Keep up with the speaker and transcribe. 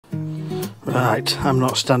Right, I'm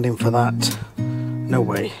not standing for that. No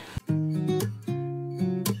way.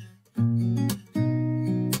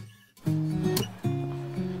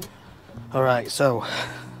 Alright, so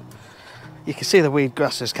you can see the weed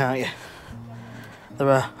grasses, can't you?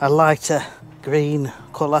 They're a lighter green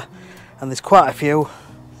colour and there's quite a few.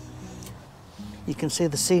 You can see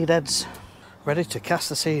the seed heads ready to cast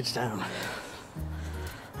the seeds down,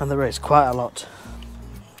 and there is quite a lot.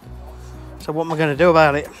 So what am I going to do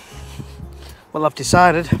about it? Well, I've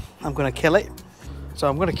decided I'm going to kill it, so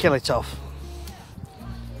I'm going to kill it off.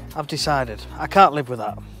 I've decided. I can't live with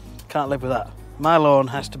that. Can't live with that. My lawn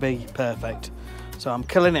has to be perfect, so I'm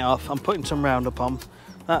killing it off. I'm putting some Roundup on.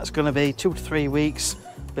 That's going to be 2 to 3 weeks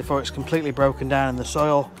before it's completely broken down in the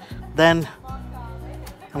soil. Then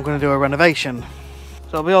I'm going to do a renovation.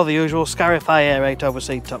 So it'll be all the usual: scarify, aerate,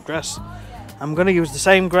 overseed, top grass. I'm going to use the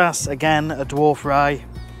same grass again, a dwarf rye,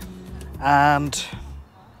 and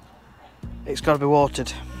it's got to be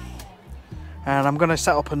watered. And I'm going to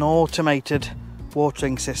set up an automated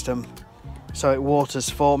watering system so it waters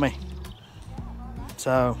for me.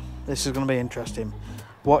 So this is going to be interesting.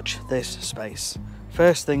 Watch this space.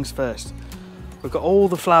 First things first, we've got all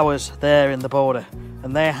the flowers there in the border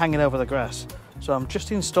and they're hanging over the grass. So I'm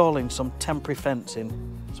just installing some temporary fencing,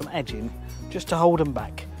 some edging, just to hold them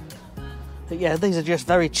back. But yeah, these are just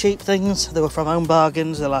very cheap things. They were from Home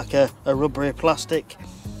Bargains. They're like a rubbery plastic,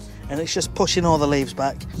 and it's just pushing all the leaves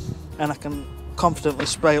back, and I can confidently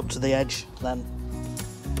spray up to the edge then.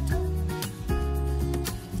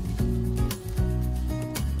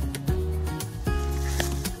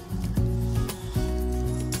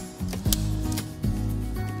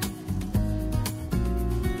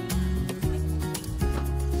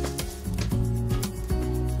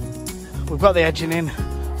 We've got the edging in.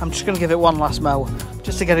 I'm just going to give it one last mow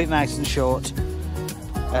just to get it nice and short,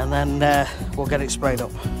 and then we'll get it sprayed up.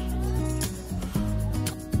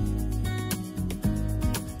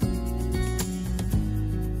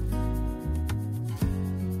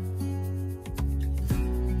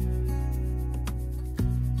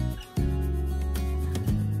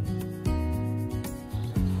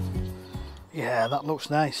 Yeah, that looks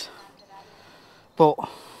nice, but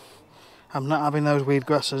I'm not having those weed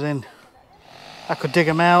grasses in. I could dig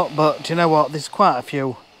them out, but do you know what? There's quite a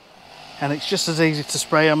few, and it's just as easy to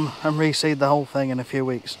spray them and reseed the whole thing in a few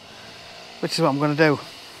weeks, which is what I'm going to do.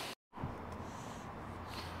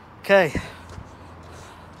 Okay.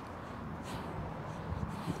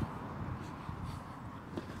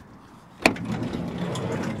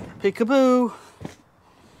 Peekaboo.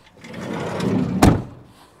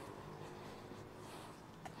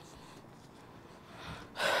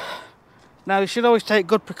 Now, you should always take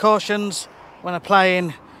good precautions when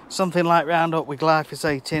applying something like Roundup with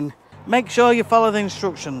glyphosate in. Make sure you follow the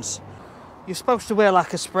instructions. You're supposed to wear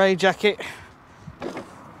like a spray jacket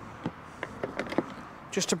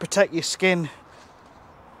just to protect your skin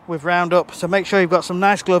with Roundup. So make sure you've got some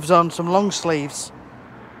nice gloves on, some long sleeves.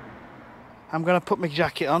 I'm going to put my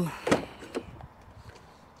jacket on.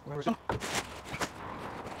 Where is it?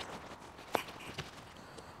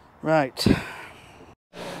 Right.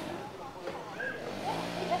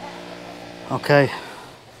 Okay,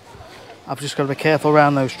 I've just got to be careful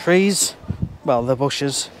around those trees, well, the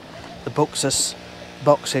bushes, the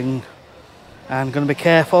boxing, and going to be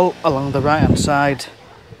careful along the right hand side,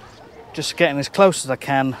 just getting as close as I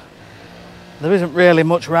can. There isn't really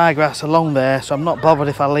much ryegrass along there, so I'm not bothered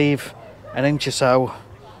if I leave an inch or so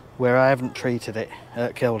where I haven't treated it,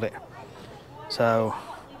 killed it. So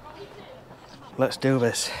let's do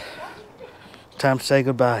this. Time to say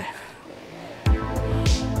goodbye.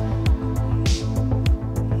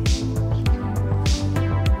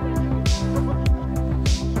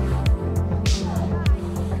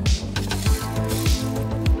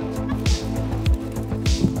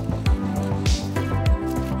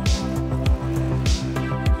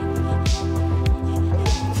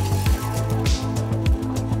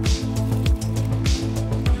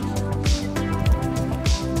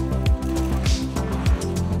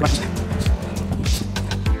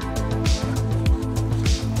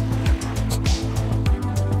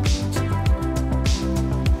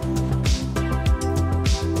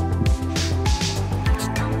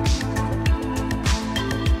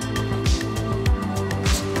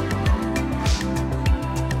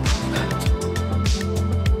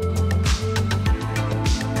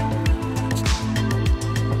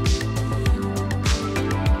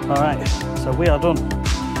 Alright, so we are done.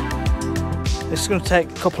 This is going to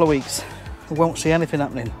take a couple of weeks. We won't see anything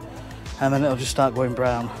happening, and then it'll just start going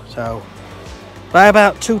brown. So by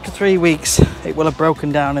about 2 to 3 weeks it will have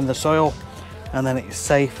broken down in the soil, and then it's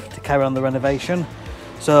safe to carry on the renovation.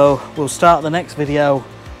 So we'll start the next video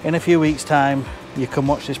in a few weeks' time. You can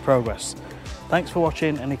watch this progress. Thanks for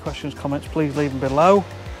watching. Any questions, comments, please leave them below.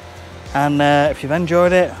 And if you've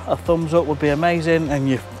enjoyed it, a thumbs up would be amazing, and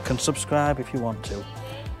you can subscribe if you want to.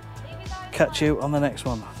 Catch you on the next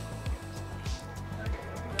one.